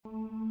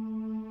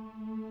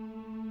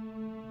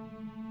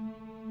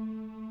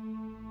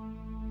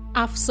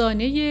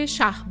افسانه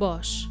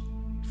شهباش،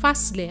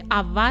 فصل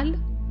اول،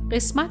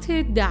 قسمت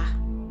 10.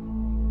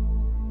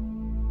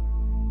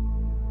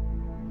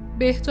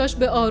 بهتاش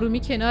به آرومی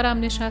کنارم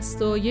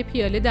نشست و یه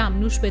پیاله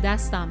دمنوش به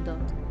دستم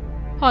داد.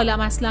 حالم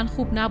اصلاً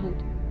خوب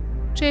نبود.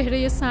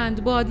 چهره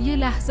سندباد یه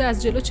لحظه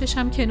از جلو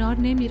چشم کنار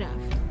نمی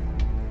رفت.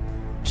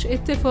 چه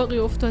اتفاقی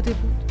افتاده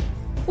بود؟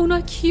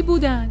 اونا کی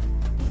بودن؟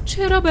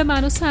 چرا به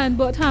من و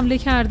سندباد حمله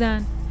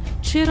کردن؟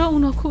 چرا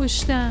اونا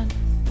کشتن؟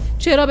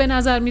 چرا به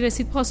نظر می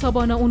رسید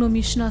پاسابانا اونو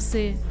می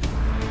شناسه؟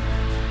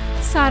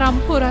 سرم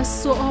پر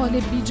از سؤال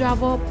بی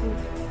جواب بود.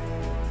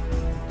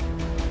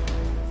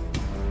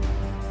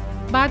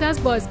 بعد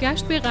از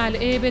بازگشت به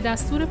قلعه به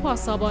دستور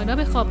پاسابانا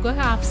به خوابگاه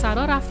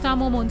افسرا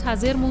رفتم و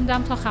منتظر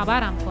موندم تا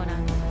خبرم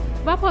کنن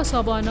و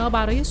پاسابانا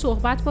برای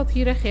صحبت با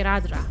پیر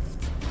خرد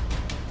رفت.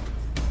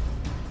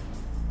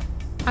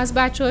 از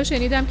بچه‌ها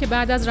شنیدم که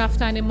بعد از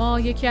رفتن ما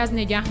یکی از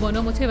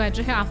نگهبانا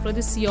متوجه افراد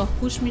سیاه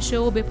پوش میشه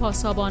و به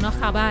پاسابانا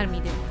خبر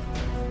میده.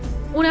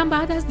 اونم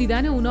بعد از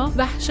دیدن اونا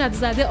وحشت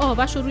زده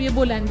آوش رو روی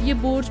بلندی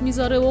برج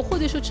میذاره و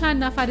خودش و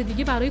چند نفر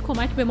دیگه برای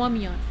کمک به ما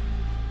میان.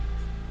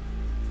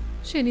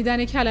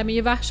 شنیدن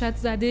کلمه وحشت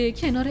زده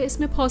کنار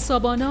اسم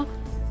پاسابانا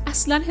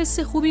اصلاً حس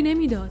خوبی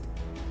نمیداد.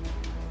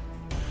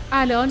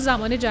 الان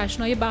زمان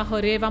جشن‌های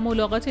بهاره و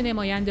ملاقات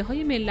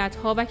نماینده‌های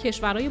ملت‌ها و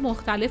کشورهای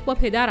مختلف با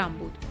پدرم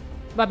بود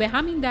و به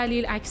همین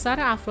دلیل اکثر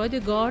افراد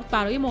گارد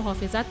برای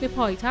محافظت به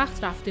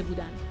پایتخت رفته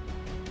بودند.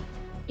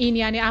 این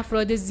یعنی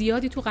افراد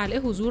زیادی تو قلعه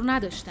حضور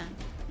نداشتند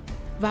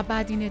و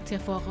بعد این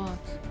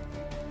اتفاقات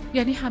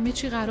یعنی همه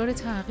چی قراره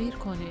تغییر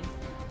کنه.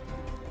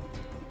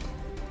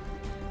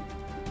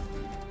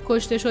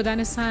 کشته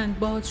شدن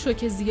سندباد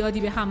شوک زیادی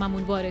به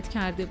هممون وارد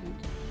کرده بود.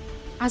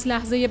 از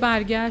لحظه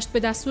برگشت به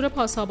دستور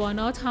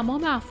پاسابانا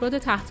تمام افراد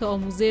تحت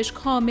آموزش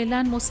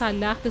کاملا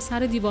مسلح به سر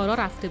دیوارا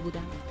رفته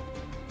بودند.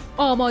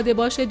 آماده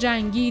باش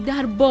جنگی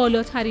در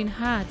بالاترین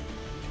حد.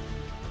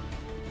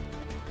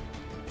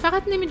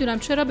 فقط نمیدونم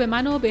چرا به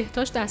من و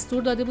بهتاش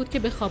دستور داده بود که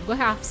به خوابگاه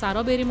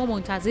افسرها بریم و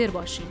منتظر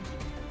باشیم.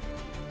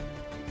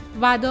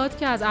 وداد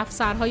که از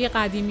افسرهای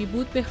قدیمی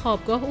بود به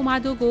خوابگاه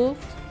اومد و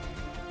گفت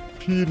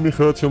پیر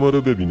میخواد شما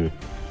رو ببینه.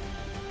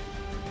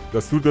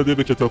 دستور داده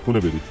به کتابخونه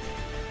برید.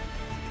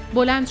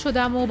 بلند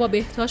شدم و با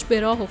بهتاش به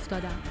راه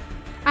افتادم.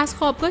 از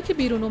خوابگاه که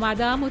بیرون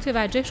اومدم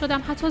متوجه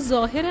شدم حتی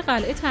ظاهر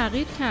قلعه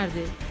تغییر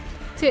کرده.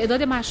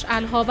 تعداد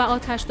مشعل‌ها و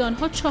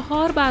آتشدان‌ها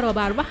 4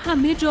 برابر و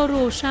همه جا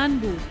روشن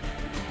بود.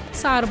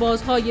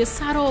 سربازهای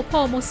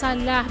سراپا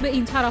مسلح به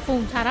این طرف و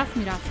اون طرف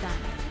می‌رفتند.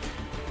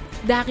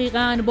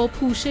 دقیقاً با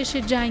پوشش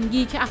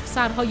جنگی که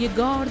افسرهای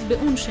گارد به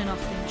اون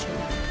شناخته می‌شدند.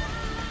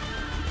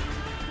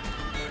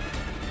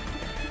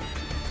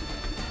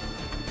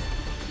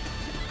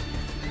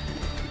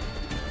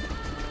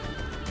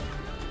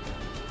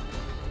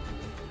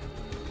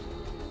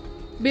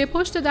 به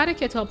پشت در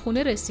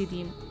کتابخونه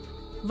رسیدیم.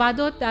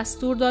 وداد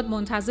دستور داد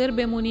منتظر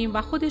بمونیم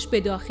و خودش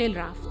به داخل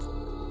رفت.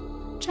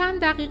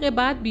 چند دقیقه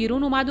بعد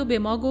بیرون اومد و به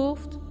ما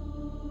گفت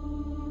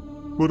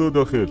برو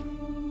داخل.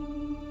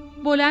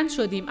 بلند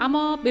شدیم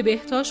اما به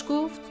بهتاش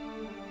گفت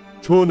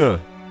تو نه،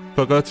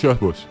 فقط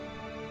شهباش.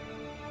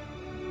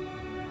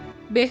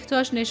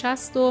 بهتاش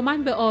نشست و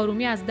من به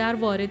آرومی از در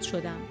وارد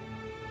شدم.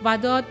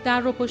 وداد در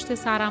رو پشت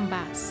سرم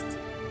بست.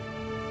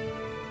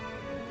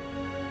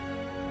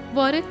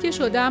 وارد که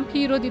شدم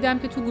پیر رو دیدم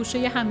که تو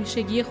گوشه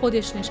همیشگی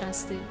خودش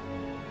نشسته.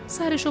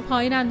 سرشو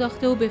پایین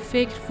انداخته و به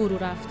فکر فرو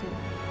رفته.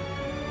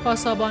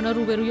 پاسابانا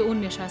روبروی اون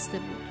نشسته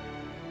بود.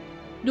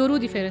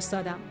 درودی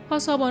فرستادم.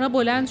 پاسابانا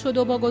بلند شد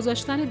و با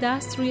گذاشتن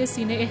دست روی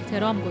سینه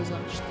احترام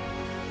گذاشت.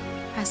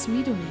 پس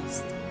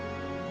میدونست.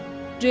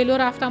 جلو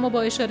رفتم و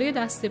با اشاره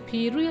دست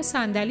پیر روی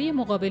صندلی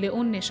مقابل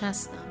اون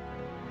نشستم.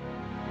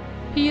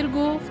 پیر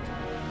گفت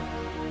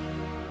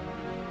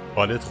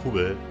حالت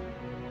خوبه؟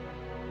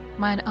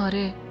 من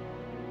آره.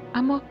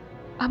 اما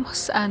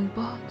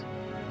سندباد.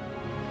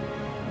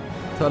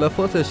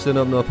 تلفات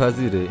اجتناب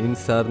ناپذیره. این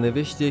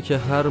سرنوشتیه که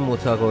هر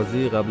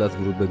متقاضی قبل از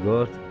ورود به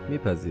گارد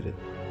میپذیره.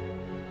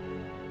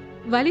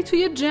 ولی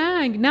توی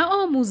جنگ نه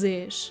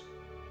آموزش.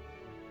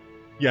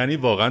 یعنی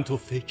واقعا تو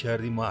فکر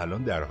کردی ما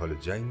الان در حال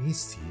جنگ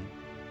نیستی؟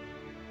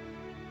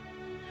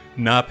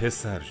 نه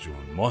پسر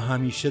جون، ما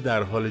همیشه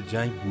در حال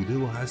جنگ بوده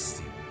و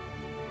هستیم.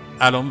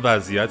 الان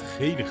وضعیت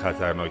خیلی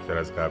خطرناکتر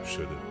از قبل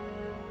شده.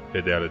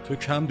 پدر تو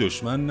کم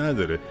دشمن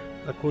نداره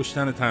و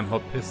کشتن تنها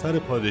پسر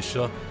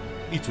پادشاه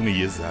میتونه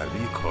یه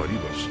ضربه کاری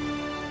باشه.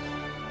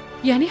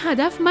 یعنی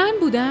هدف من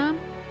بودم؟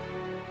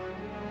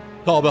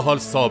 تا به حال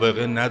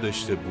سابقه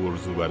نداشته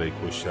برزو برای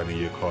کشتن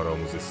یه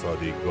کارآموز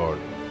ساده گارد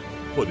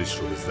خودش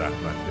رو به زحمت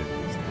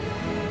بندازه.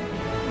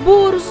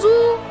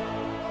 برزو؟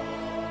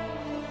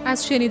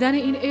 از شنیدن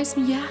این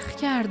اسم یخ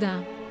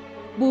کردم.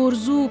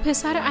 برزو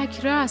پسر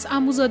اکرس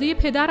عموزاده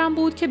پدرم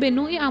بود که به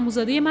نوعی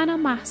عموزاده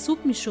منم محسوب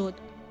میشد.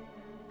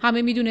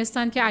 همه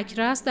میدونستن که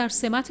اکرس در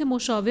سمت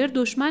مشاور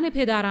دشمن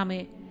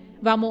پدرمه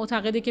و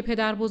معتقده که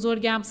پدر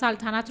بزرگم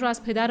سلطنت رو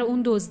از پدر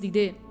اون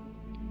دزدیده.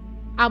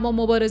 اما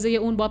مبارزه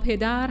اون با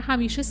پدر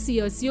همیشه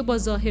سیاسی و با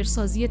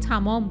ظاهرسازی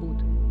تمام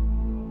بود.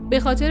 به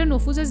خاطر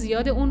نفوذ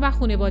زیاد اون و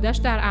خانواده‌اش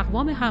در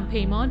اقوام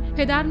همپیمان،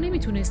 پدر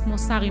نمیتونست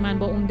مستقیما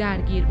با اون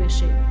درگیر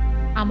بشه.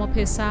 اما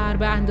پسر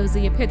به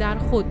اندازه پدر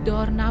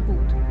خوددار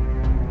نبود.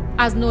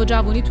 از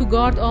نوجوانی تو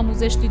گارد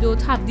آموزش دید و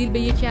تبدیل به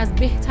یکی از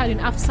بهترین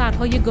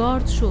افسرهای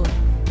گارد شد.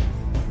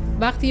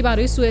 وقتی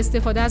برای سوء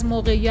استفاده از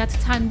موقعیت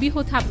تنبیه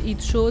و تبعید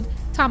شد،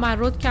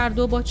 تمرد کرد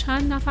و با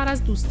چند نفر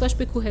از دوستاش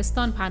به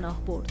کوهستان پناه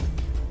برد.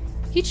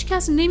 هیچ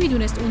کس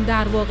نمیدونست اون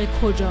در واقع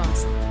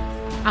کجاست.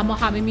 اما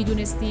همه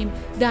میدونستیم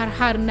در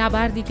هر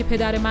نبردی که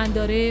پدر من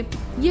داره،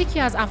 یکی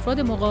از افراد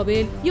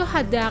مقابل یا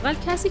حداقل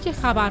کسی که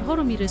خبرها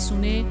رو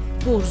میرسونه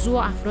برزو و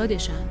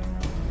افرادشن.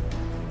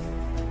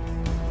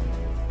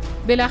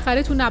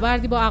 بالاخره تو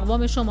نبردی با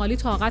اقوام شمالی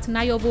طاقت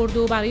نیاورد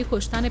و برای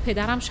کشتن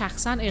پدرم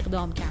شخصا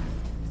اقدام کرد.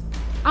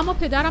 اما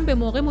پدرم به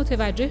موقع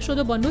متوجه شد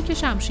و با نوک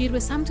شمشیر به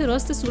سمت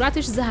راست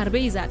صورتش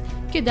ضربه‌ای زد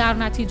که در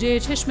نتیجه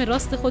چشم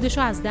راست خودش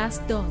رو از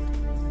دست داد.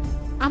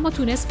 اما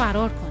تونست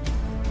فرار کنه.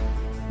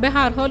 به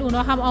هر حال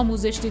اونا هم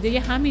آموزش دیده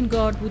همین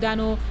گارد بودن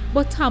و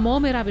با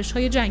تمام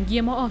روش‌های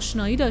جنگی ما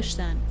آشنایی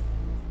داشتن.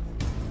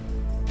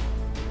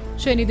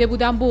 شنیده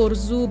بودم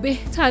برزو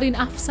بهترین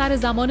افسر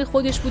زمان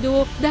خودش بوده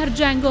و در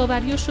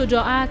جنگاوری و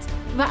شجاعت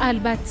و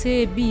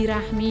البته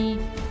بیرحمی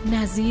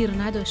نظیر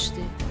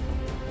نداشته.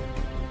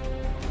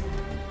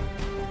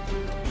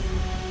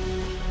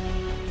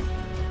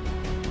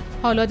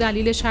 حالا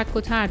دلیل شک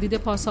و تردید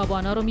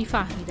پاسابانا رو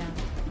میفهمیدم.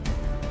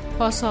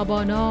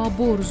 پاسابانا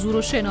برزو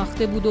رو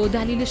شناخته بود و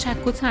دلیل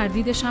شک و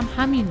تردیدش هم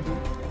همین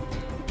بود.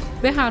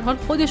 به هر حال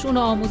خودش اونو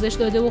آموزش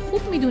داده و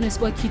خوب میدونست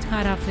با کی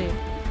طرفه.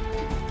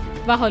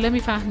 و حالا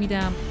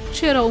میفهمیدم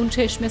چرا اون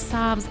چشم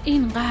سبز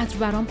اینقدر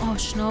برام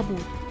آشنا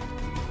بود.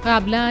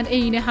 قبلا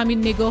عین همین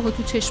نگاه و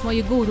تو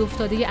چشمای گود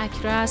افتاده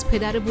اکرس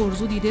پدر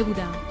برزو دیده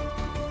بودم.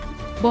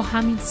 با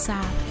همین سبک،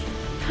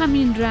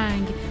 همین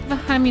رنگ و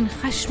همین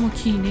خشم و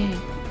کینه.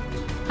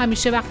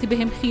 همیشه وقتی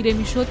بهم خیره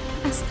میشد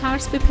از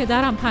ترس به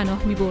پدرم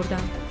پناه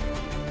میبردم.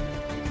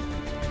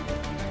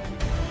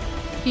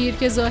 پیر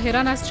که ظاهراً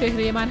از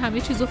چهره من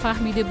همه چیزو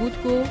فهمیده بود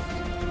گفت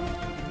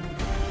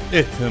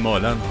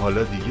احتمالاً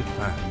حالا دیگه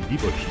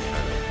فهمیدی با کی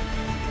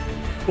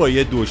طرف. با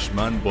یه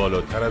دشمن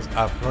بالاتر از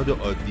افراد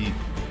عادی،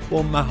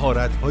 با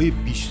مهارت‌های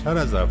بیشتر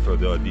از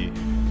افراد عادی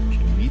که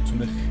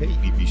میتونه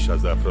خیلی بیش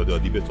از افراد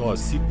عادی به تو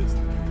آسیب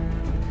بزنه.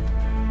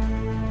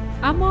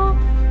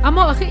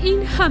 اما آخه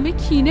این همه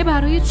کینه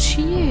برای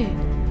چیه؟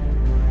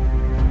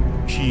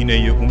 کینه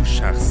اون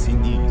شخصی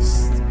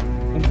نیست.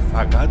 اون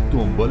فقط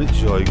دنبال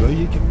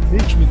جایگاهیه که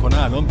فکر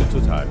میکنه الان به تو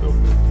تعلق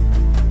داره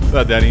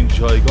و در این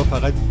جایگاه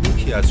فقط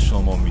یکی از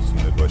شما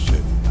میتونه باشه.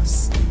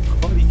 پس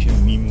کاری که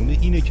میمونه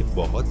اینه که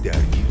باها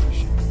درگیر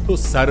بشه. تو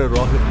سر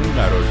راه اون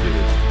قرار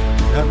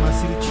گرفتی در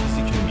مسیر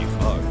چیزی که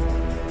میخواد.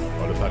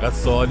 حالا فقط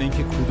سوال این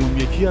که کدوم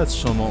یکی از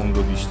شما اون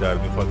رو بیشتر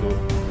میخواد و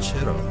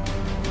چرا؟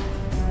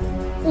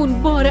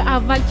 اون بار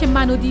اول که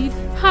منو دید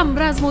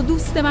همرزم و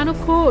دوست منو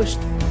کشت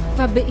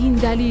و به این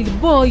دلیل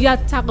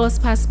باید تقاص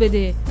پس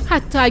بده،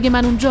 حتی اگه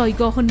من اون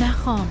جایگاهو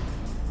نخوام.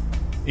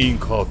 این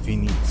کافی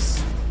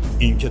نیست.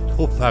 این که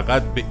تو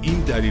فقط به این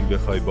دلیل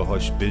بخوای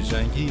باهاش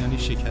بجنگی یعنی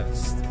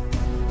شکست.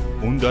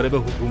 اون داره به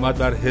حکومت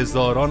بر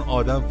هزاران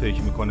آدم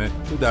فکر میکنه،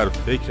 تو در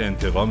فکر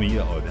انتقام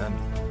یه آدمی.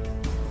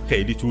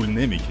 خیلی طول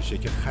نمیکشه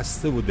که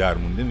خسته و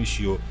درمونده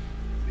میشی و به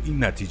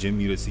این نتیجه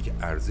میرسی که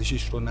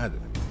ارزشش رو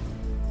نداره.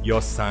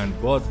 یا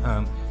سندباد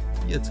هم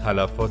یه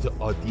تلفات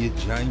عادی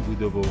جنگ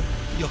بوده و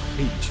یا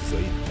خیلی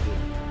چیزایی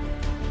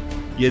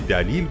دیگه. یه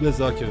دلیل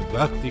بذار که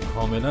وقتی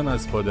کاملا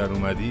از پا در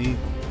اومدی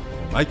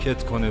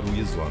کمکت کنه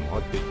روی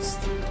زانوات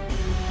بایستی.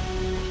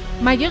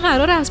 مگه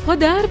قرار از پا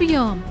در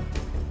بیام؟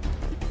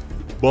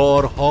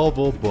 بارها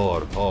و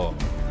بارها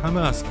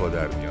همه از پا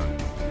در میان،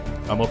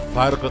 اما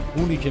فرق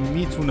اونی که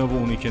میتونه و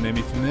اونی که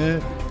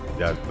نمیتونه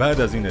در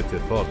بعد از این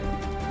اتفاق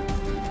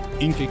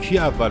این که کی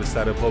اول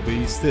سر پا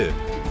بایسته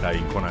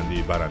تعیین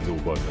کننده برنده و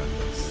بازنده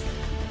است.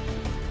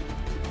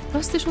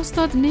 راستش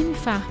استاد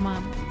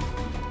نمیفهمم.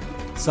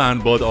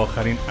 سندباد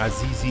آخرین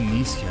عزیزی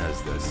نیست که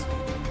از دست.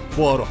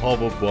 بارها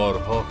و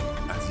بارها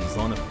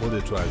عزیزان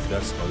خودت رو از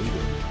دست خواهی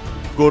داد.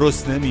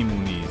 گرسنه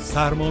میمونی،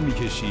 سرما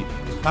میکشی،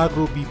 فقر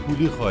و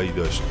بیپولی خواهی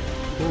داشت.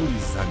 طوری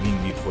زمین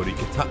میخوری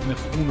که طعم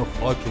خون و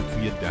خاک رو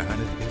توی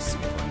دهنت حس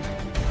میکنی.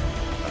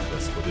 بعد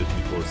از خودت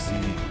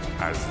میپرسی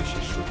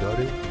ارزشش رو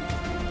داره؟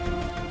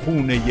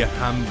 خونه یه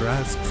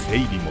همرزم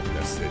خیلی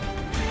مخلصه،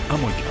 اما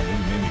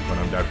کمون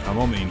نمی‌کنم در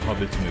تمام اینها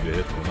بتونه بهت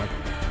کمک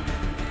کنه.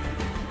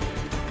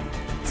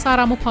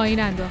 سرمو پایین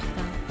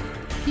انداختم.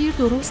 پیر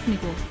درست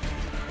میگفت.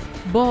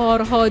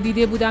 بارها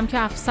دیده بودم که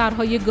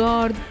افسرهای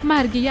گارد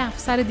مرگ یه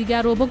افسر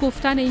دیگر رو با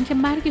گفتن اینکه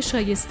مرگ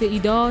شایسته ای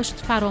داشت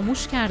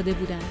فراموش کرده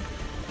بودن.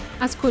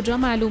 از کجا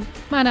معلوم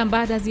منم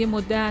بعد از یه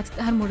مدت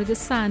در مورد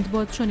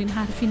سندباد چنین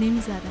حرفی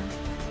نمی‌زدم.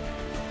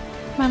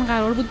 من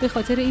قرار بود به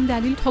خاطر این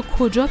دلیل تا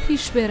کجا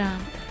پیش برم؟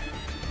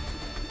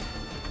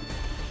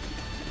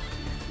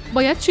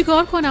 باید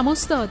چیکار کنم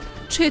استاد؟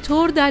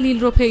 چطور دلیل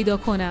رو پیدا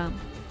کنم؟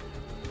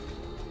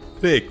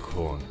 فکر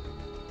کن.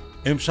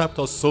 امشب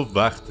تا صبح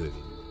وقت داری.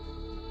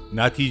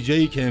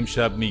 نتیجه‌ای که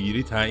امشب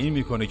میگیری تعیین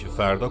میکنه که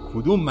فردا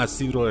کدوم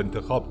مسیر رو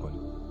انتخاب کنی.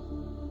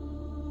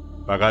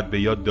 فقط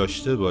به یاد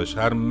داشته باش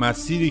هر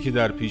مسیری که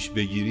در پیش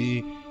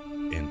بگیری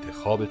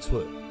انتخاب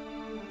توئه.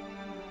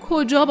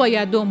 کجا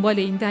باید دنبال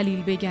این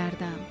دلیل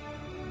بگردم؟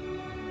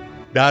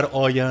 در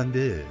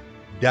آینده.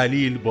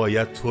 دلیل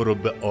باید تو رو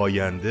به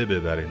آینده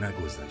ببره، نه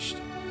گذشته.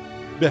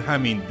 به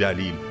همین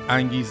دلیل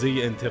انگیزه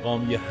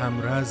انتقامی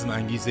همرزم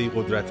انگیزه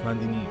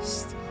قدرتمندی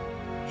نیست،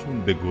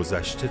 چون به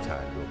گذشته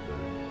تعلق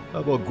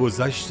داره و با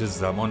گذشت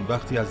زمان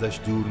وقتی ازش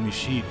دور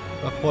میشی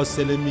و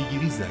فاصله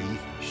میگیری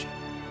ضعیف میشه.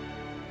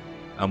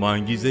 اما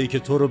انگیزه‌ای که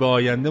تو رو به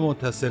آینده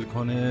متصل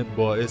کنه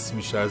باعث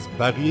میشه از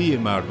بقیه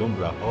مردم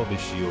رها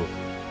بشی و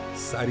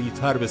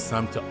سریعتر به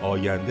سمت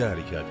آینده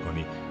حرکت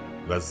کنی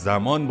و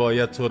زمان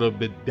باید تو رو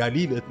به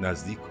دلیلت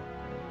نزدیک کنه.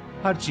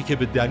 هرچی که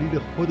به دلیل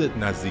خودت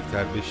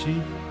نزدیکتر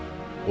بشی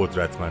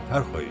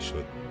قدرتمندتر خواهی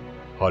شد.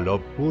 حالا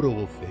برو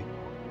و فکر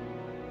کن.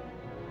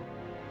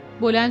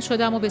 بلند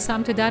شدم و به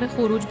سمت در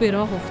خروج به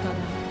راه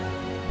افتادم.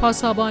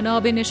 پاسابانا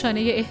به نشانه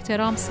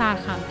احترام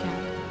سرخم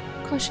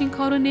کرد. کاش این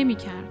کارو نمی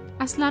کرد.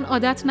 اصلاً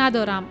عادت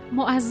ندارم.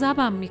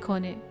 معذبم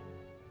میکنه.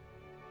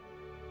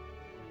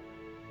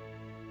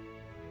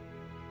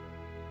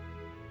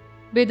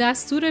 به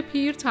دستور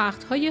پیر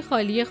تخت‌های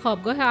خالی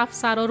خوابگاه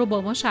افسرا رو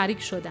با ما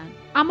شریک شدن.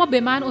 اما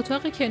به من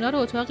اتاق کنار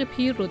اتاق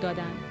پیر رو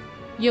دادن.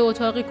 یه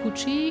اتاق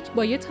کوچیک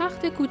با یه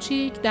تخت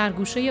کوچیک در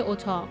گوشه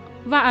اتاق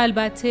و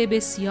البته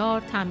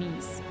بسیار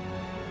تمیز.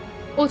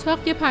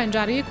 اتاق یه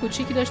پنجره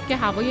کوچیکی داشت که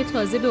هوای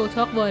تازه به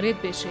اتاق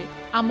وارد بشه،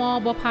 اما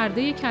با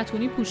پرده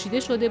کتونی پوشیده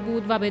شده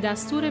بود و به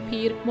دستور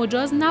پیر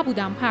مجاز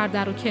نبودم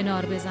پرده رو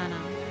کنار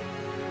بزنم.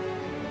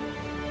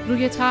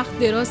 روی تخت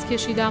دراز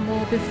کشیدم و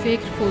به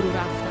فکر فرو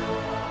رفتم.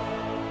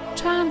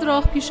 چند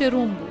راه پیش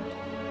روم بود.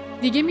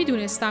 دیگه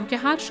میدونستم که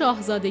هر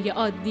شاهزاده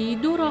عادی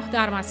 2 راه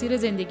در مسیر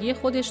زندگی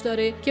خودش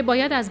داره که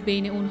باید از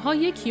بین اونها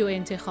یکی رو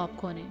انتخاب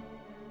کنه.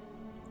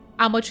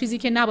 اما چیزی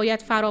که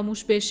نباید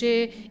فراموش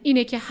بشه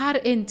اینه که هر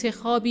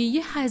انتخابی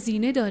یه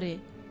هزینه داره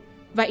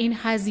و این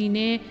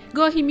هزینه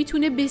گاهی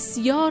میتونه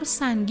بسیار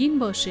سنگین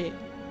باشه.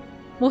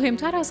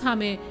 مهمتر از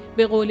همه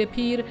به قول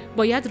پیر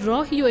باید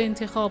راهی رو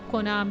انتخاب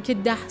کنم که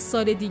 10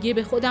 سال دیگه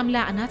به خودم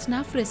لعنت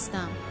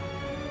نفرستم.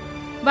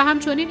 و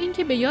همچنین این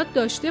که به یاد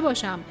داشته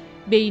باشم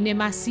بین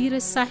مسیر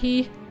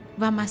صحیح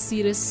و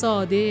مسیر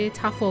ساده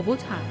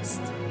تفاوت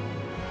هست.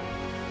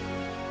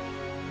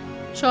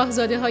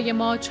 شاهزاده های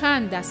ما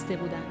چند دسته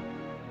بودن.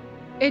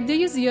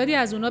 عده زیادی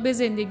از اونا به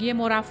زندگی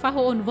مرفه و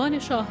عنوان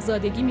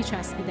شاهزادگی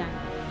میچسبیدن.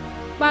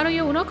 برای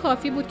اونا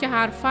کافی بود که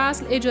هر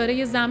فصل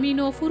اجاره زمین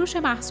و فروش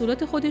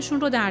محصولات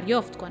خودشون رو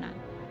دریافت کنن.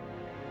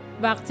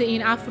 وقت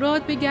این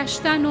افراد به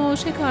گشتن و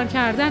شکار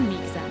کردن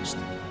میگذشت.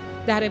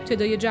 در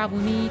ابتدای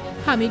جوانی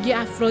همگی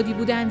افرادی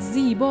بودند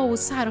زیبا و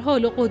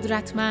سرحال و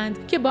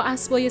قدرتمند که با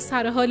اسبای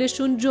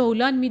سرحالشون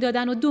جولان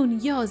میدادن و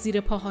دنیا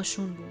زیر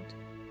پاهاشون بود.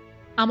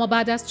 اما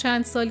بعد از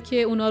چند سال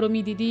که اونا رو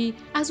میدیدی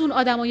از اون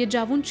آدمای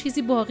جوان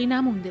چیزی باقی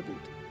نمونده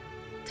بود.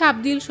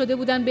 تبدیل شده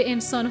بودن به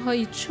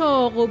انسان‌های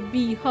چاق و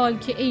بیحال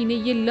که عین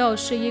یه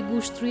لاشه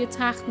گوشت روی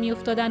تخت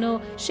میافتادن و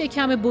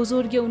شکم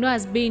بزرگ اونا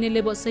از بین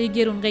لباسای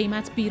گرون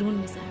قیمت بیرون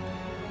میزد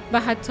و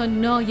حتی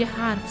نای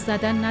حرف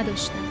زدن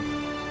نداشتن.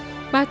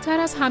 بدتر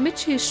از همه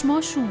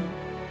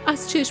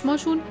از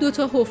چشماشون 2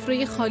 تا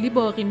حفره خالی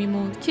باقی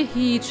میموند که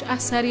هیچ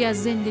اثری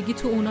از زندگی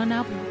تو اونا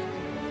نبود.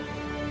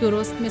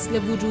 درست مثل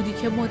وجودی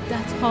که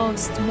مدت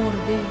هاست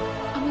مرده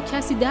اما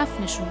کسی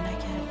دفنشون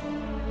نکرد.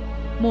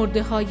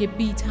 مرده های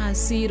بی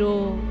تأثیر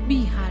و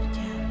بی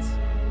حرکت.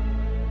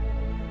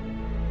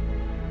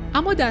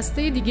 اما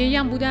دسته دیگه‌ای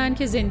هم بودن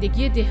که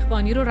زندگی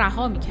دهقانی رو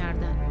رها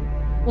می‌کردن.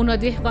 اونا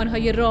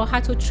دهقان‌های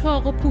راحت و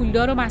چاق و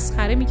پولدار رو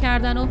مسخره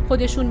می‌کردن و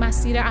خودشون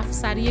مسیر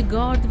افسری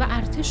گارد و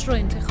ارتش رو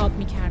انتخاب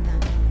می‌کردن.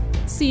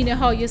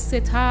 سینه‌های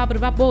ستبر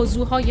و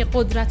بازوهای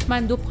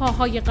قدرتمند و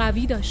پاهای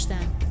قوی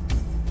داشتن.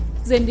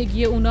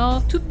 زندگی اونا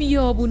تو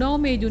بیابونا و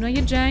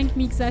میدونای جنگ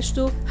میگذشت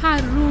و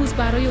هر روز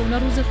برای اونا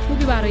روز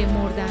خوبی برای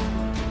مردن،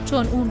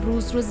 چون اون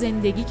روز رو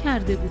زندگی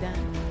کرده بودن.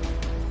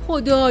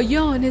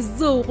 خدایان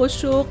ذوق و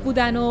شوق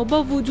بودن و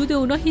با وجود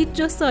اونا هیچ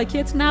جا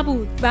ساکت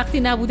نبود. وقتی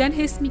نبودن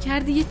حس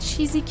میکردی یه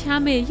چیزی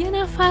کمه، یه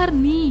نفر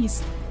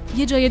نیست،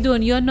 یه جای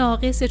دنیا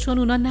ناقصه چون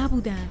اونا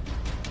نبودن.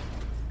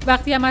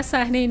 وقتی هم از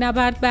صحنه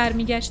نبرد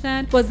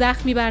برمیگشتن با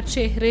زخمی بر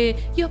چهره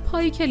یا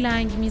پایی که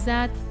لنگ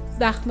میزد،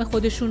 زخم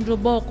خودشون رو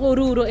با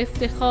غرور و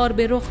افتخار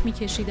به رخ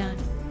میکشیدن.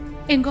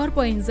 انگار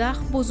با این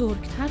زخم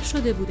بزرگتر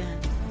شده بودن.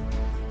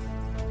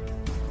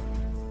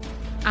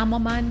 اما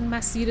من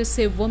مسیر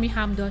سومی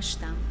هم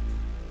داشتم.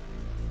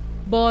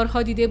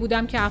 بارها دیده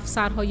بودم که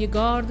افسرهای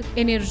گارد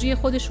انرژی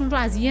خودشون رو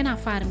از یه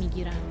نفر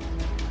میگیرن.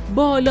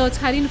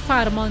 بالاترین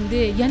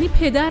فرمانده یعنی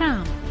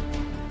پدرم.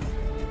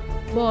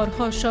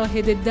 بارها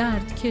شاهد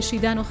درد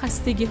کشیدن و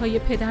خستگی‌های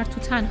پدر تو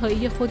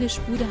تنهایی خودش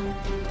بودم.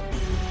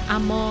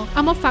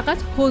 اما فقط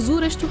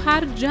حضورش تو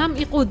هر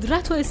جمعی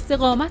قدرت و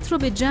استقامت رو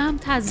به جمع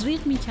تزریق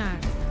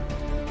میکرد.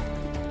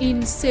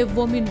 این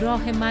سومین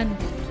راه من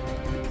بود.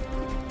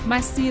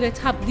 مسیر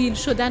تبدیل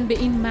شدن به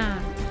این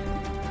مرد.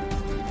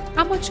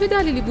 اما چه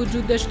دلیلی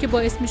وجود داشت که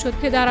باعث میشد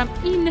پدرم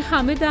این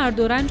همه درد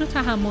و رنج رو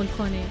تحمل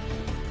کنه؟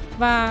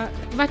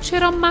 و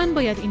چرا من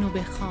باید اینو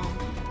بخوام؟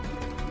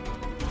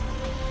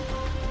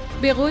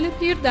 به قول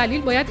پیر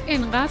دلیل باید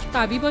انقدر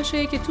قوی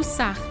باشه که تو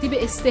سختی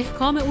به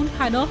استحکام اون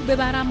پناه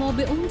ببرم و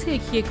به اون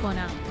تکیه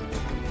کنم.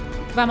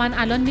 و من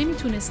الان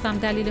نمیتونستم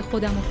دلیل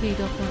خودم رو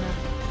پیدا کنم.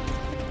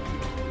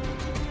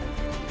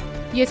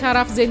 یه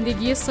طرف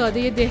زندگی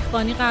ساده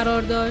دهقانی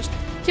قرار داشت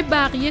که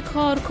بقیه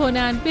کار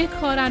کنن،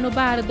 بکارن و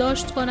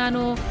برداشت کنن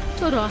و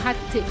تو راحت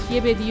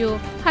تکیه بدی و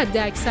حد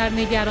اکثر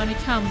نگران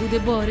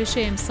کمبود بارش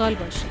امسال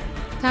باشی.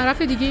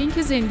 طرف دیگه این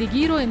که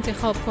زندگی رو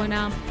انتخاب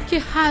کنم که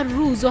هر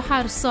روز و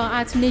هر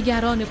ساعت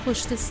نگران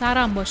پشت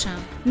سرم باشم،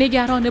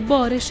 نگران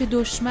بارش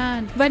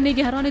دشمن و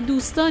نگران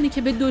دوستانی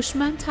که به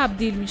دشمن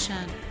تبدیل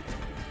میشن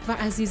و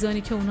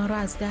عزیزانی که اونا رو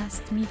از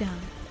دست میدم.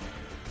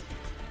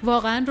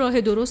 واقعا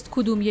راه درست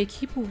کدوم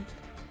یکی بود؟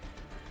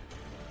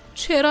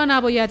 چرا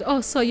نباید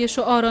آسایش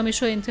و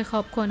آرامش رو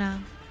انتخاب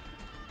کنم؟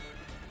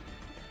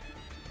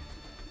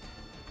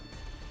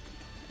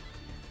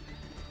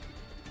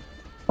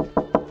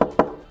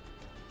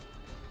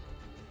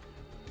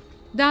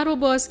 در رو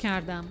باز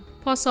کردم.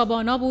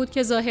 پاسابانا بود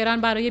که ظاهراً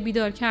برای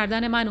بیدار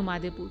کردن من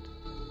اومده بود.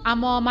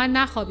 اما من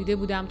نخوابیده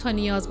بودم تا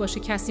نیاز باشه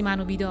کسی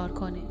منو بیدار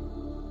کنه.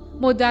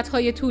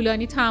 مدت‌های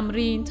طولانی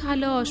تمرین،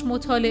 تلاش،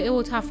 مطالعه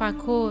و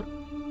تفکر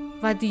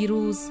و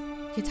دیروز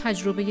یه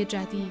تجربه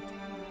جدید.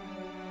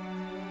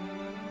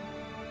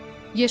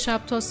 یه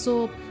شب تا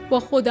صبح با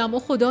خودم و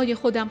خدای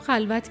خودم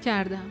خلوت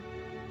کردم.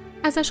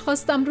 ازش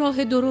خواستم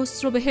راه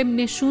درست رو به هم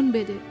نشون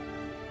بده.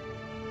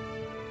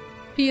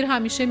 پیر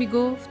همیشه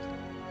میگفت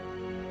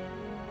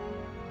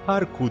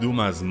هر کدوم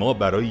از ما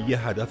برای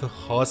یه هدف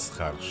خاص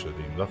خلق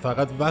شدیم و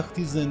فقط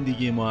وقتی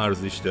زندگی ما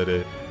ارزش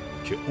داره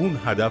که اون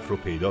هدف رو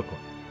پیدا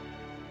کنیم.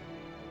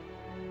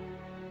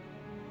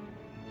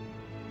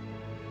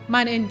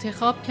 من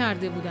انتخاب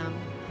کرده بودم.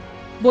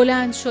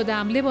 بلند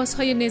شدم،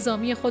 لباسهای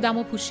نظامی خودم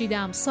رو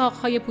پوشیدم،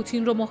 ساقهای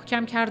پوتین رو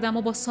محکم کردم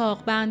و با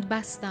ساقبند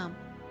بستم.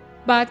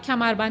 بعد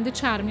کمربند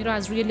چرمی رو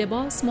از روی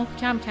لباس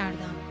محکم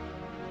کردم.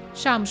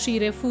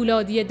 شمشیر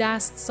فولادی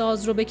دست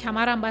ساز رو به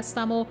کمرم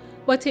بستم و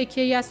با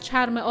تکه‌ای از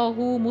چرم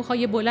آهو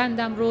موهای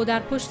بلندم رو در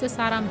پشت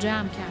سرم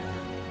جمع کردم.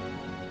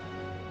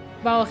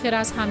 و آخر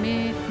از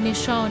همه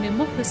نشان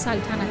مهر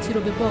سلطنتی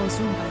رو به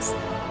بازوم بستم.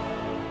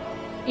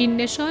 این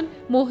نشان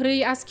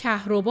مهره‌ای از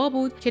کهربا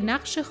بود که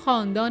نقش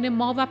خاندان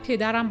ما و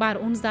پدرم بر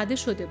اون زده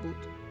شده بود.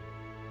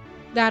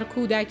 در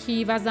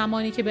کودکی و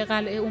زمانی که به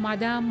قلعه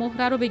اومدم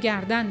مهره رو به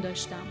گردن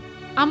داشتم.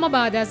 اما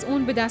بعد از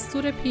اون به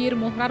دستور پیر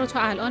مهره رو تا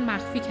الان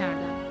مخفی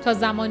کردم تا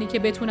زمانی که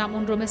بتونم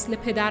اون رو مثل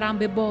پدرم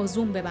به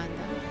بازوم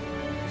ببندم.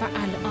 و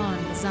الان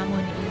زمان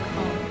این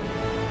کار.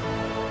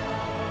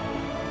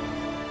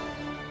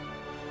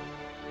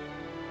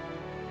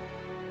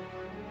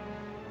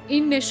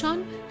 این نشان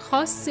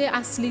خاص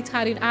اصلی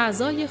ترین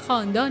اعضای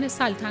خاندان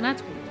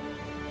سلطنت بود.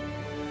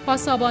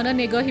 پاسابانا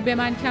نگاهی به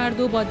من کرد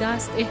و با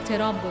دست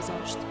احترام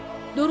گذاشت.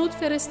 درود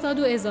فرستاد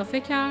و اضافه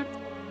کرد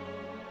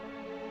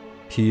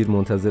پیر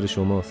منتظر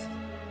شماست.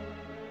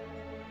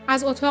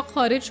 از اتاق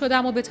خارج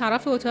شدم و به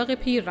طرف اتاق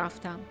پیر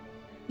رفتم.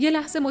 یه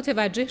لحظه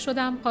متوجه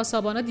شدم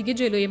پاسابانا دیگه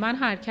جلوی من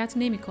حرکت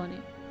نمی‌کنه،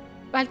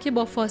 بلکه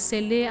با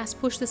فاصله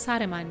از پشت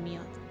سر من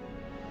میاد.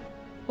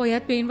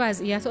 باید به این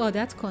وضعیت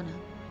عادت کنم.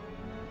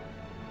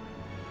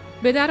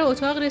 به در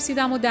اتاق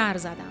رسیدم و در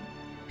زدم.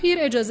 پیر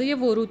اجازه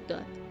ورود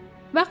داد.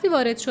 وقتی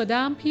وارد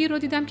شدم پیر رو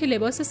دیدم که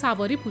لباس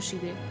سواری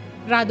پوشیده.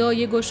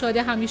 ردای گشاد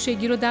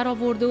همیشگی رو در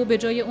آورده و به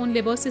جای اون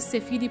لباس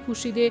سفیدی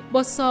پوشیده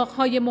با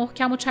ساق‌های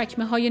محکم و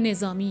چکمه‌های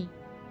نظامی.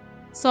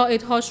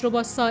 ساعدهاش رو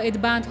با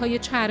ساعد بندهای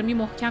چرمی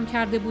محکم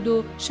کرده بود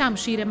و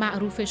شمشیر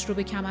معروفش رو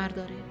به کمر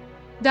داره.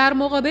 در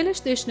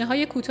مقابلش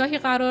دشنه‌های کوتاهی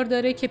قرار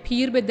داره که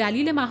پیر به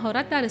دلیل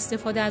مهارت در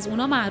استفاده از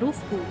اونا معروف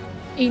بود.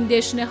 این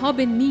دشنه‌ها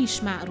به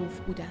نیش معروف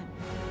بودن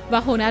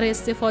و هنر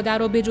استفاده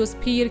رو به جز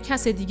پیر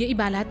کس دیگه ای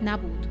بلد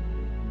نبود.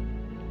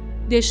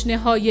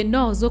 دشنه‌های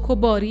نازک و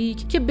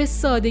باریک که به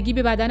سادگی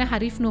به بدن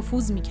حریف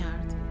نفوذ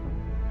می‌کرد.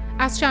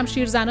 از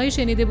شمشیر زنایی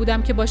شنیده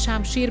بودم که با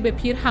شمشیر به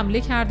پیر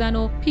حمله کردن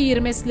و پیر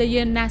مثل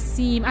یه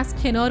نسیم از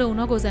کنار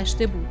اونا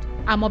گذشته بود.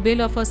 اما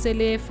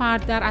بلافاصله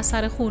فرد در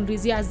اثر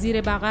خونریزی از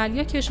زیر بغل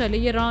یا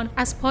کشاله ران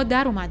از پا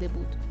در اومده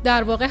بود.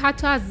 در واقع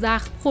حتی از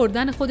زخم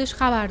خوردن خودش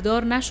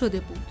خبردار نشده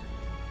بود.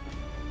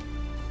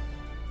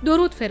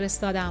 درود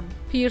فرستادم.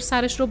 پیر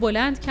سرش رو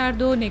بلند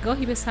کرد و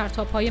نگاهی به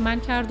سرتاپای من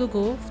کرد و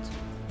گفت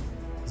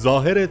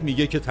ظاهرت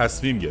میگه که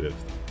تصمیم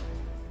گرفت.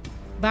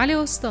 بله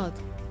استاد.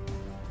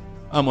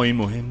 اما این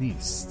مهم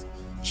نیست.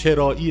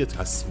 چرایی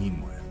تصمیم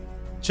مهم.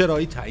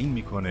 چرایی تعیین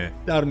میکنه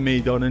در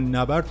میدان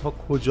نبرد تا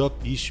کجا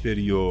پیش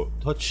بری و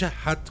تا چه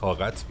حد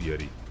طاقت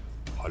بیاری.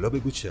 حالا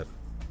بگو چرا.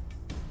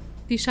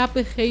 دیشب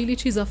به خیلی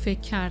چیزا فکر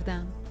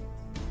کردم.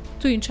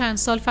 تو این چند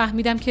سال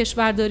فهمیدم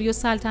کشورداری و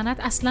سلطنت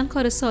اصلاً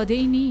کار ساده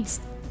ای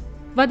نیست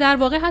و در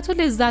واقع حتی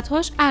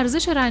لذت‌هاش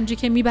ارزش رنجی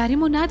که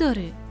میبریم و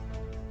نداره.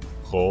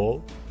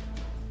 خب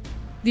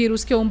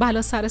دیروز که اون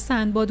بلا سر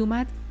سندباد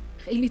اومد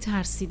خیلی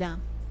ترسیدم،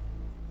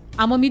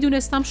 اما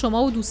میدونستم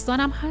شما و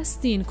دوستانم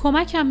هستین،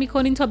 کمکم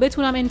میکنین تا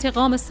بتونم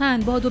انتقام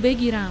سندبادو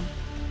بگیرم.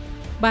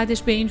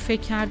 بعدش به این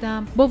فکر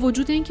کردم با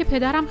وجود اینکه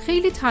پدرم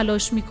خیلی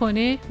تلاش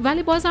میکنه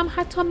ولی بازم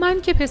حتی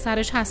من که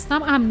پسرش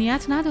هستم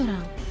امنیت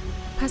ندارم.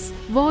 پس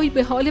وای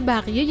به حال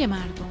بقیه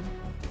مردم.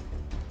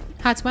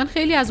 حتما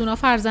خیلی از اونا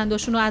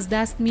فرزنداشون رو از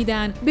دست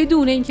میدن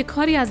بدون اینکه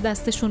کاری از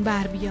دستشون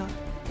بر بیاد.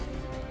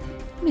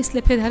 مثل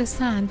پدر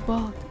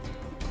سندباد.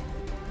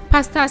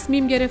 پس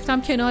تصمیم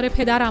گرفتم کنار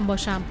پدرم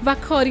باشم و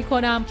کاری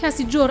کنم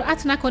کسی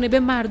جرأت نکنه به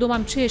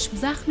مردمم چشم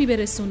زخمی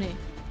برسونه،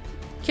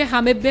 که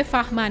همه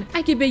بفهمن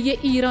اگه به یه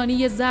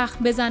ایرانی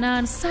زخم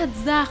بزنن 100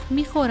 زخم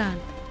میخورن.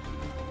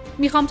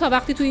 میخوام تا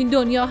وقتی تو این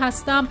دنیا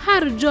هستم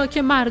هر جا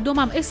که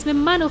مردمم اسم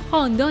من و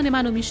خاندان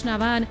منو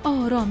میشنون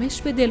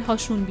آرامش به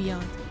دلهاشون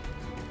بیاد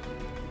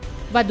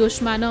و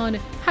دشمنان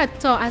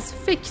حتی از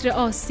فکر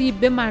آسیب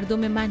به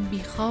مردم من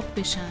بیخواب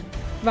بشن.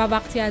 و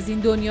وقتی از این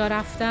دنیا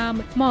رفتم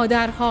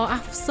مادرها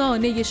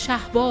افسانه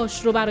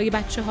شهباش رو برای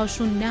بچه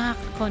هاشون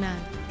نقل کنن،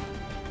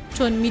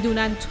 چون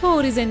میدونن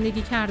طوری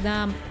زندگی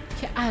کردم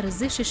که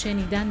ارزش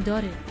شنیدن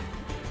داره.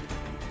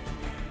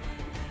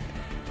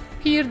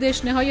 پیر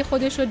دشنه های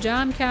خودش رو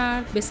جمع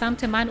کرد، به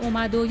سمت من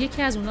اومد و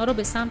یکی از اونا رو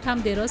به سمتم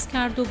دراز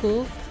کرد و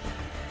گفت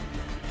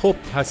خب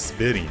پس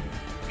بریم،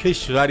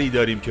 کشوری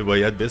داریم که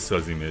باید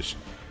بسازیمش.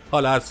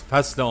 حالا از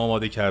فصل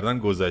آماده کردن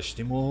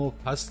گذشتیم و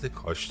فصل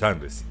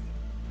کاشتن رسیدیم.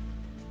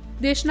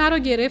 دشنه رو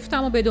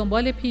گرفتم و به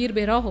دنبال پیر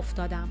به راه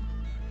افتادم.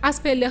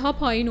 از پله ها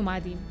پایین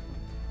اومدیم.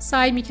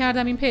 سعی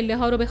میکردم این پله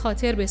ها رو به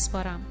خاطر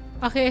بسپارم.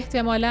 آخه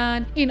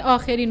احتمالاً این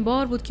آخرین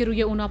بار بود که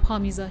روی اونا پا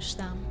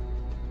میذاشتم.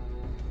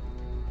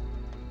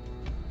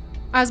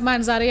 از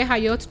منظره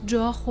حیات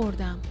جا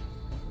خوردم.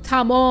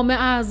 تمام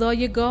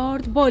اعضای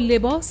گارد با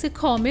لباس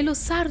کامل و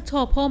سر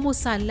تا پا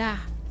مسلح.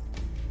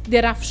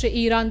 درفش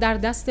ایران در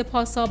دست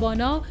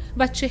پاسابانا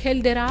و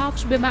 40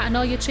 درفش به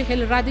معنای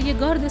 40 رده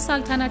گارد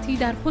سلطنتی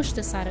در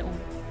پشت سر اون.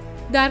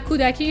 در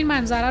کودکی این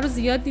منظره رو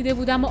زیاد دیده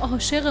بودم و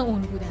عاشق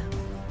اون بودم.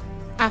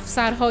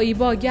 افسرهایی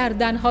با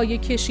گردنهای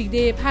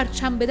کشیده،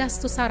 پرچم به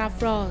دست و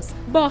سرافراز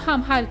با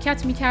هم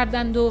حرکت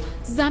می‌کردند و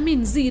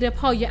زمین زیر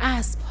پای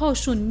اسب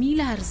هاشون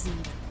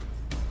می‌لرزید.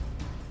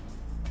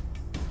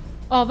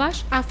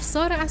 آوش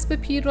افسار اسب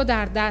پیر رو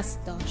در دست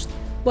داشت.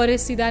 با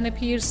رسیدن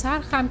پیر سر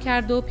خم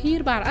کرد و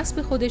پیر بر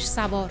اسب خودش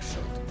سوار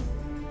شد.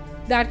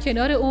 در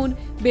کنار اون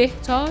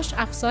بهتاش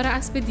افسار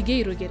اسب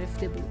دیگه‌ای رو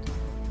گرفته بود.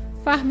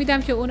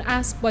 فهمیدم که اون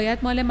اسب باید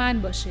مال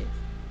من باشه.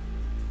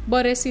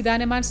 با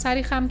رسیدن من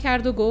سری خم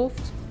کرد و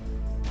گفت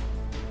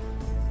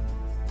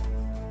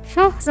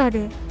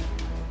شاهزاده.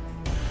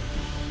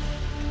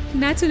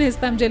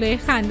 نتونستم جلوی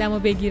خندم رو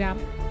بگیرم.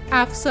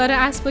 افسار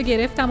اسب رو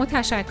گرفتم و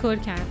تشکر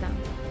کردم.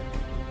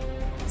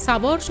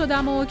 سوار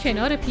شدم و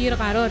کنار پیر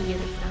قرار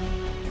گرفتم.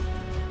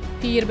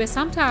 پیر به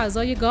سمت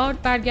اعضای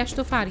گارد برگشت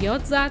و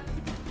فریاد زد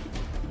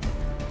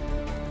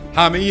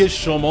همه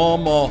شما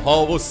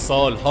ماها و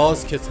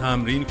سالهاست که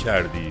تمرین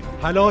کردید،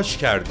 تلاش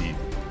کردید.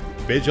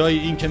 به جای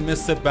اینکه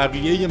مثل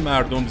بقیه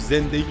مردم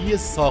زندگی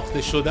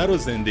ساخته شده رو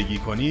زندگی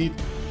کنید،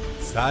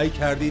 سعی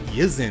کردید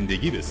یه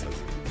زندگی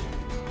بسازید.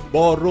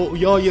 با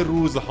رؤیای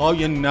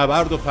روزهای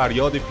نبرد و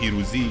فریاد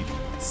پیروزی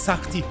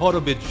سختی ها رو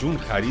به جون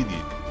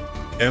خریدید.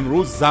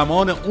 امروز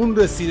زمان اون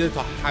رسیده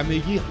تا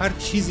همگی هر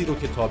چیزی رو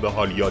که تا به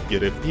حال یاد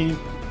گرفتیم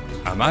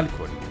عمل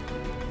کنیم.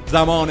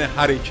 زمان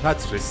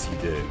حرکت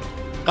رسیده.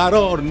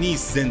 قرار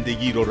نیست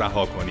زندگی رو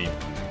رها کنیم.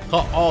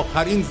 تا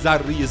آخرین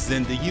ذره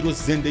زندگی رو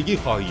زندگی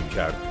خواهیم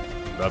کرد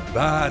و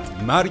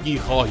بعد مرگی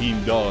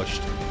خواهیم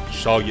داشت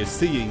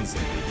شایسته این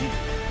زندگی.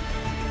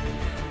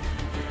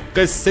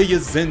 قصه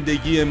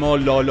زندگی ما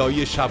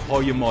لالای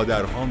شبهای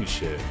مادرها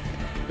میشه.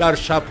 در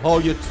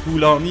شبهای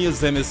طولانی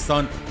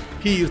زمستان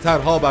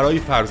پیرترها برای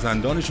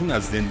فرزندانشون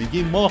از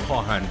زندگی ما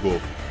خواهند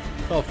گفت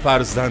تا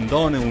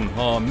فرزندان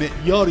اونها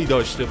معیاری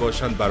داشته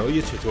باشند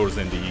برای چطور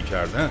زندگی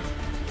کردن.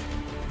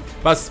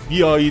 بس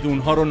بیایید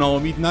اونها رو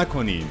ناامید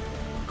نکنیم.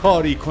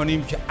 کاری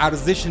کنیم که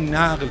ارزش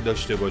نقل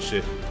داشته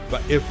باشه و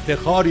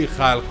افتخاری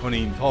خلق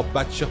کنیم تا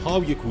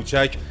بچه‌های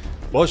کوچک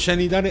با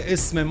شنیدن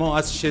اسم ما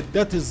از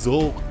شدت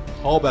ذوق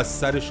خواب از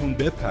سرشون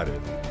بپره.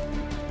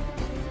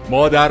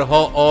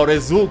 مادرها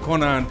آرزو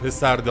کنن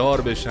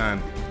پسردار بشن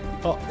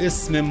تا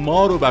اسم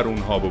ما رو بر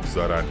اونها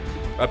بگذارن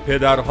و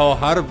پدرها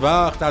هر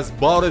وقت از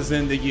بار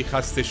زندگی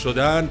خسته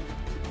شدن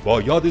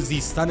با یاد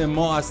زیستن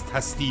ما از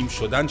تسلیم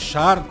شدن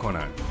شرم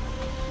کنن.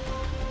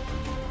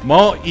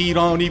 ما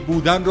ایرانی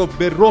بودن رو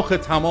به رخ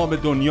تمام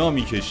دنیا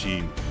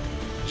میکشیم.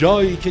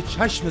 جایی که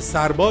چشم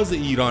سرباز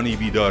ایرانی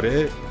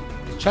بیداره،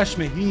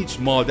 چشم هیچ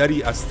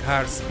مادری از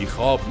ترس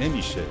بیخواب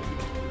نمیشه.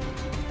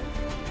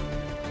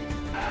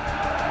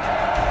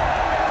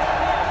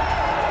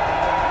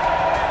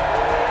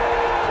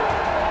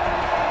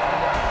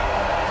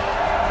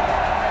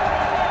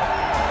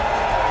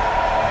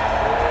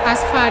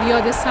 از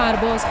فریاد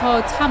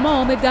سربازها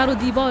تمام در و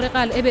دیوار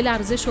قلعه به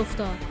لرزش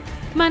افتاد.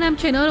 منم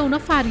کنار اونا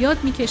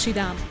فریاد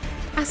میکشیدم.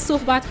 از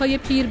صحبتهای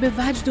پیر به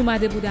وجد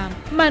اومده بودم.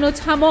 من و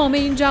تمام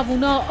این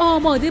جوونا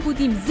آماده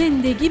بودیم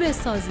زندگی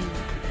بسازیم.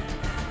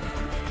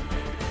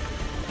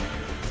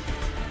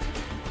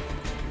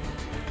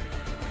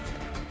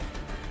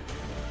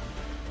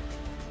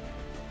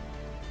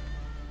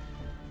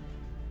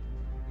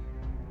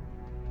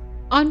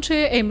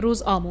 آنچه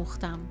امروز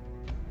آموختم.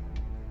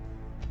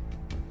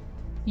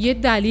 یه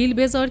دلیل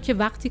بذار که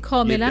وقتی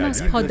کاملا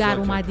از پا در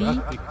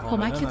اومدی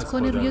کمکت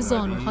کنه روی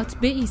زانوهات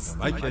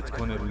بایستی.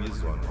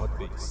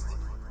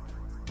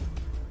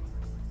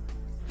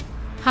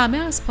 همه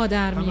از پا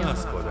در میان،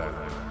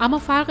 اما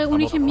فرق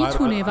اونی که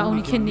میتونه و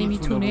اونی که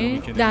نمیتونه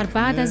در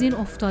بعد از این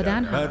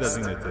افتادن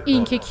هست.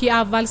 این که کی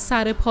اول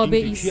سر پا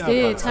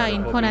بایسته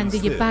تعیین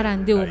کننده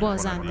برنده و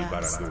بازنده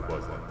است.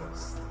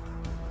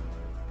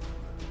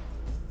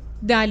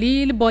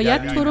 دلیل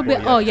باید تو رو به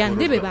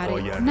آینده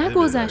ببره، نه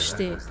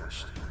گذشته.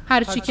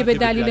 هرچی که به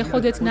دلیل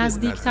خودت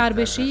نزدیکتر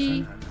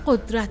بشی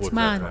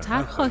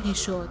قدرتمندتر خواهی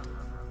شد.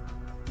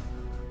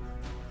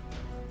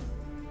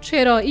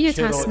 چرایی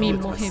تصمیم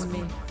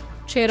مهمه.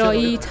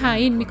 چرایی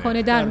تعیین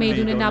میکنه در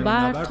میدون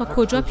نبرد تا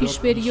کجا پیش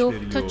بری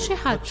و تا چه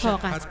حد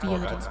طاقت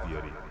بیاری.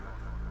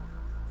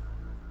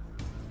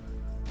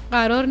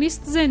 قرار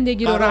نیست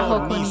زندگی رو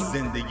رها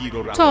کنیم.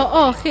 تا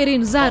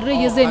آخرین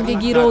ذره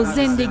زندگی رو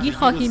زندگی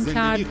خواهیم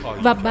کرد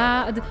و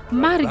بعد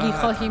مرگی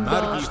خواهیم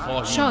داشت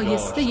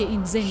شایسته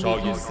این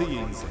زندگی.